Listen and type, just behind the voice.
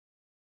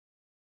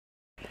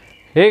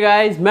Hey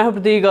guys, मैं हूं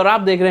प्रतीक और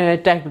आप देख रहे हैं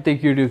टेक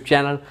प्रतीक यूट्यूब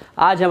चैनल।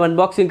 आज हम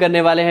अनबॉक्सिंग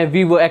करने वाले हैं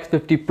Vivo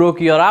X50 Pro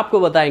की और आपको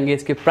बताएंगे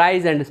इसके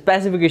प्राइस एंड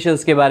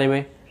स्पेसिफिकेशंस के बारे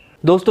में।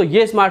 दोस्तों,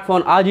 ये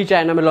स्मार्टफोन आज ही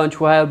चाइना में लॉन्च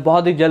हुआ है और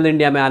बहुत ही जल्द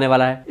इंडिया में आने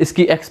वाला है।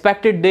 इसकी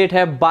एक्सपेक्टेड डेट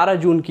है 12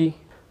 जून की।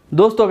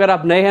 दोस्तों, अगर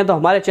आप नए हैं तो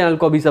हमारे चैनल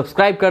को अभी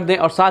सब्सक्राइब कर दें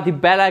और साथ ही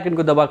बेल आइकन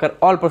को दबाकर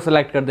ऑल पर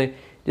सेलेक्ट कर दें,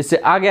 जिससे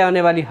आगे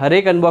आने वाली हर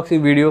एक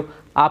अनबॉक्सिंग वीडियो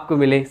आपको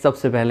मिले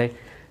सबसे पहले।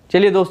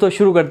 चलिए दोस्तों,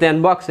 शुरू करते हैं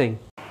अनबॉक्सिंग।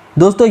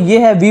 दोस्तों, ये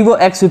है Vivo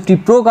X50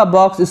 Pro का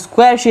बॉक्स।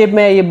 स्क्वायर शेप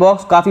में है ये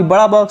बॉक्स, काफ़ी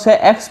बड़ा बॉक्स है।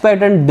 एक्स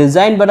पैटर्न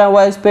डिज़ाइन बना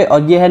हुआ है इस पे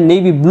और ये है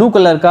नेवी ब्लू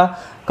कलर का,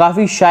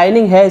 काफ़ी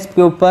शाइनिंग है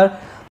इसके ऊपर।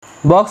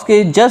 बॉक्स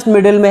के जस्ट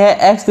मिडिल में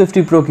है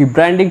X50 Pro की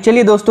ब्रांडिंग।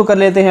 चलिए दोस्तों, कर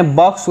लेते हैं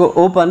बॉक्स को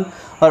ओपन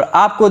और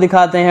आपको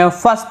दिखाते हैं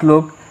फर्स्ट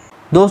लुक।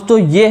 दोस्तों,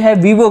 ये है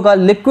Vivo का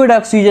लिक्विड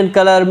ऑक्सीजन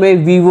कलर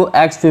में Vivo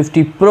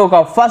X50 Pro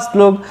का फर्स्ट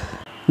लुक।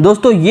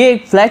 दोस्तों, ये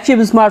एक फ्लैगशिप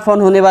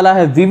स्मार्टफोन होने वाला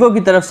है Vivo की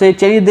तरफ से।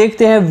 चलिए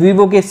देखते हैं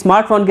Vivo के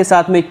स्मार्टफोन के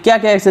साथ में क्या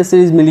क्या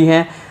एक्सेसरीज मिली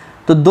हैं।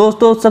 तो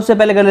दोस्तों, सबसे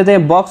पहले कर लेते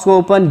हैं बॉक्स को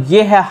ओपन।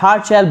 ये है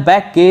हार्ड शेल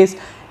बैक केस।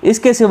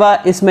 इसके सिवा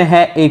इसमें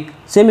है एक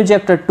सिम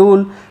इजेक्टर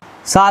टूल,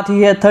 साथ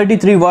ही है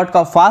 33 वॉट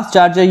का फास्ट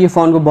चार्जर। ये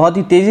फ़ोन को बहुत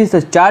ही तेज़ी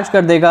से चार्ज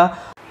कर देगा।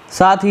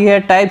 साथ ही है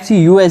टाइप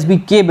सी USB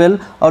केबल।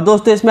 और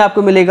दोस्तों, इसमें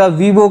आपको मिलेगा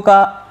Vivo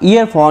का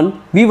ईयरफोन,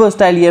 Vivo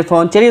स्टाइल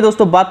ईयरफोन। चलिए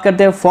दोस्तों, बात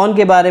करते हैं फ़ोन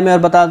के बारे में और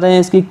बताते हैं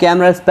इसकी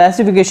कैमरा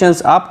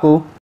स्पेसिफिकेशंस आपको।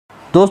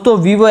 दोस्तों,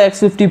 Vivo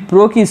X50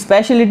 Pro की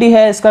स्पेशलिटी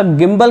है इसका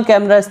गिम्बल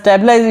कैमरा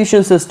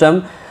स्टेबलाइजेशन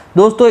सिस्टम।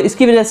 दोस्तों,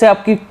 इसकी वजह से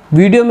आपकी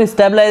वीडियो में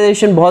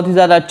स्टेबलाइजेशन बहुत ही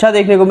ज़्यादा अच्छा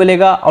देखने को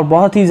मिलेगा और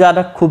बहुत ही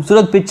ज़्यादा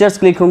खूबसूरत पिक्चर्स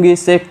क्लिक होंगी।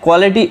 इससे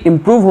क्वालिटी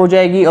इंप्रूव हो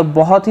जाएगी और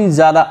बहुत ही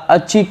ज़्यादा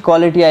अच्छी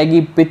क्वालिटी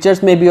आएगी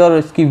पिक्चर्स में भी और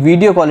इसकी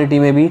वीडियो क्वालिटी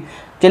में भी।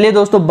 चलिए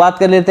दोस्तों, बात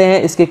कर लेते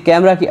हैं इसके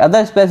कैमरा की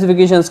अदर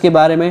स्पेसिफिकेशंस के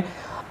बारे में।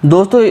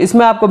 दोस्तों,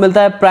 इसमें आपको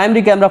मिलता है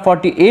प्राइमरी कैमरा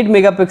 48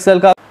 मेगापिक्सल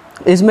का।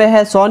 इसमें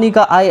है सोनी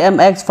का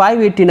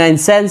IMX589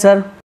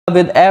 sensor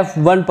with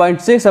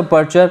f1.6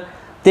 aperture.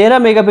 13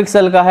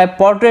 megapixel का है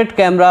portrait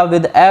camera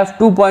with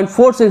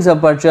f2.46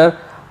 aperture.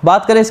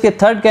 बात करें इसके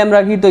थर्ड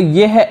कैमरा की तो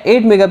ये है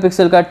 8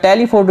 मेगापिक्सल का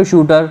telephoto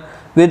shooter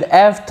with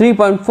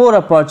f3.4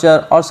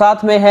 aperture और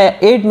साथ में है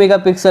 8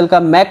 मेगापिक्सल का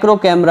macro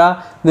camera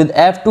with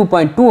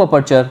f2.2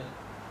 aperture.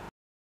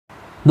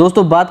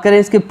 दोस्तों, बात करें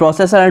इसके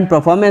प्रोसेसर एंड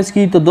परफॉर्मेंस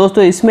की तो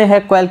दोस्तों, इसमें है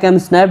Qualcomm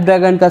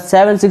Snapdragon का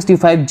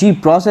 765G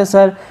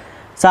प्रोसेसर।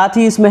 साथ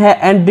ही इसमें है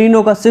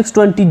Adreno का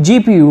 620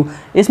 GPU।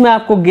 इसमें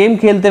आपको गेम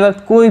खेलते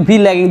वक्त कोई भी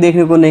लैगिंग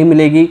देखने को नहीं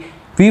मिलेगी।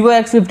 Vivo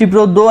X50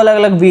 Pro दो अलग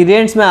अलग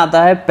वेरिएंट्स में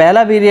आता है।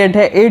 पहला वेरिएंट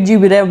है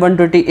 8GB रैम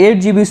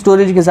 128GB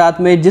स्टोरेज के साथ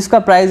में, जिसका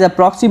प्राइस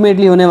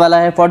अप्रॉक्सीमेटली होने वाला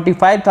है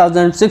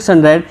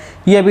 45,600।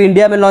 ये अभी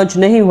इंडिया में लॉन्च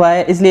नहीं हुआ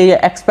है, इसलिए ये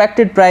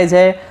एक्सपेक्टेड प्राइस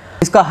है।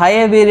 इसका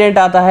हायर वेरिएंट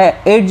आता है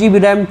 8GB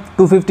रैम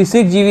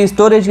 256GB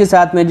स्टोरेज के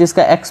साथ में,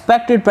 जिसका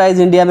एक्सपेक्टेड प्राइस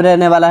इंडिया में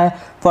रहने वाला है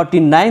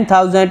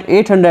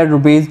 49,800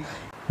 रुपीज़।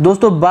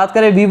 दोस्तों, बात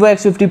करें Vivo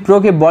X50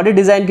 Pro के बॉडी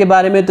डिज़ाइन के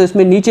बारे में तो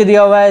इसमें नीचे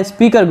दिया हुआ है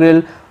स्पीकर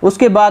ग्रिल,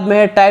 उसके बाद में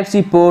है टाइप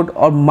सी पोर्ट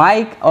और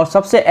माइक और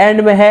सबसे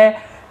एंड में है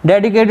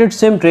डेडिकेटेड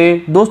सिम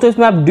ट्रे। दोस्तों,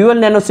 इसमें आप ड्यूअल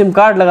नैनो सिम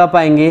कार्ड लगा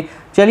पाएंगे।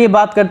 चलिए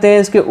बात करते हैं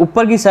इसके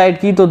ऊपर की साइड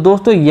की तो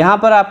दोस्तों, यहाँ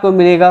पर आपको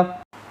मिलेगा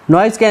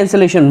नॉइज़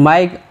कैंसिलेशन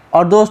माइक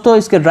और दोस्तों,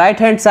 इसके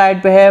राइट हैंड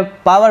साइड पे है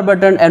power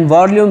button and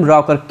volume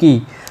rocker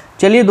की।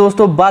 चलिए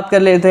दोस्तों, बात कर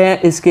लेते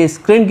हैं इसके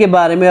स्क्रीन के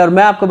बारे में और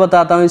मैं आपको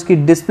बताता हूँ इसकी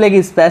डिस्प्ले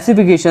की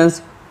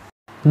स्पेसिफिकेशंस।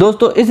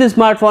 दोस्तों, इस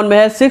स्मार्टफोन में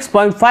है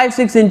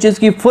 6.56 इंचेस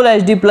की full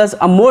HD plus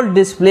AMOLED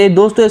display.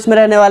 दोस्तों, इसमें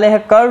रहने वाले हैं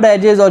कर्व्ड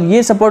एजेस और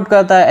ये सपोर्ट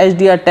करता है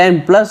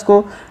HDR10+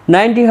 को।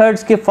 90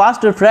 हर्ट्ज के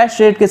फास्ट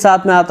रिफ्रेश रेट के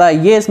साथ में आता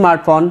है ये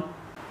स्मार्टफोन।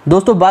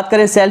 दोस्तों, बात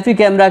करें सेल्फी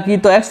कैमरा की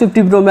तो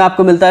X50 Pro में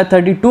आपको मिलता है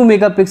 32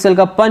 मेगापिक्सल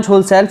का punch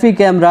hole selfie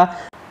camera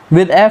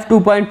with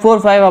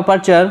f2.45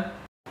 aperture.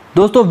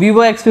 दोस्तों,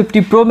 Vivo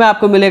X50 Pro में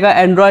आपको मिलेगा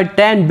Android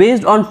 10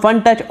 based on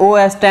FunTouch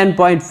OS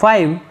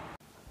 10.5।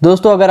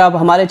 दोस्तों, अगर आप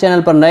हमारे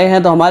चैनल पर नए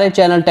हैं तो हमारे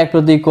चैनल टेक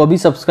प्रतीक को भी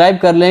सब्सक्राइब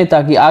कर लें,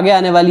 ताकि आगे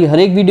आने वाली हर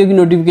एक वीडियो की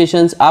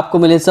नोटिफिकेशंस आपको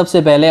मिले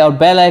सबसे पहले और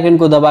बेल आइकन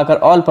को दबाकर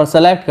ऑल पर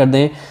सेलेक्ट कर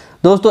दें।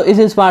 दोस्तों,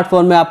 इस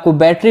स्मार्टफोन में आपको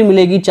बैटरी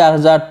मिलेगी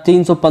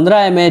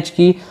 4315 mAh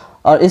की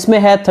और इसमें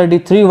है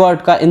 33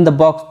 वॉट का इन द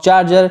बॉक्स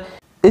चार्जर।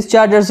 इस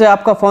चार्जर से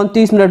आपका फ़ोन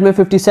 30 मिनट में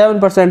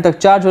 57% तक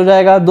चार्ज हो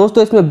जाएगा।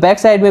 दोस्तों, इसमें बैक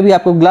साइड में भी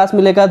आपको ग्लास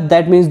मिलेगा,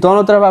 दैट मीन्स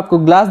दोनों तरफ आपको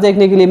ग्लास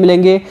देखने के लिए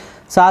मिलेंगे।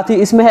 साथ ही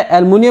इसमें है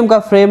एल्युमिनियम का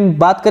फ्रेम।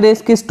 बात करें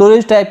इसकी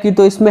स्टोरेज टाइप की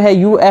तो इसमें है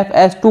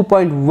UFS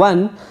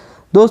 2.1।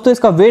 दोस्तों,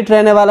 इसका वेट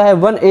रहने वाला है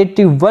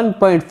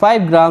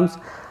 181.5 ग्राम्स।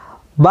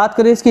 बात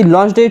करें इसकी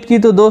लॉन्च डेट की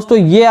तो दोस्तों,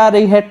 ये आ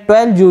रही है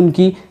 12 जून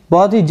की।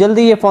 बहुत ही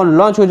जल्दी ये फ़ोन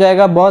लॉन्च हो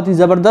जाएगा। बहुत ही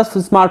ज़बरदस्त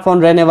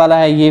स्मार्टफोन रहने वाला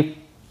है ये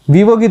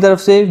Vivo की तरफ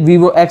से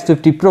Vivo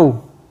X50 Pro।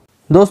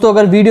 दोस्तों,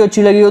 अगर वीडियो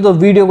अच्छी लगी हो तो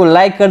वीडियो को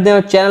लाइक कर दें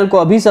और चैनल को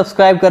अभी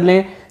सब्सक्राइब कर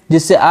लें,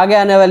 जिससे आगे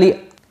आने वाली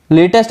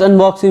लेटेस्ट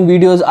अनबॉक्सिंग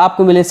वीडियोस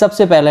आपको मिले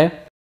सबसे पहले।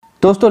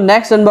 दोस्तों,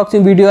 नेक्स्ट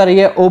अनबॉक्सिंग वीडियो आ रही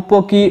है ओप्पो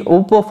की,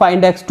 Oppo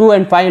Find X2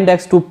 and Find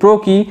X2 Pro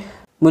की।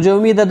 मुझे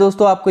उम्मीद है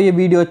दोस्तों आपको ये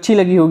वीडियो अच्छी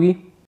लगी होगी।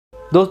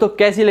 दोस्तों,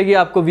 कैसी लगी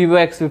आपको Vivo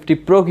X50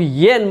 Pro की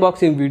ये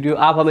अनबॉक्सिंग वीडियो,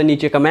 आप हमें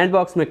नीचे कमेंट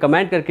बॉक्स में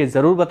कमेंट करके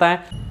ज़रूर बताएं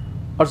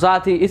और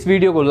साथ ही इस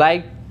वीडियो को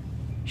लाइक,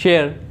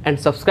 शेयर एंड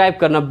सब्सक्राइब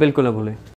करना बिल्कुल न भूलें।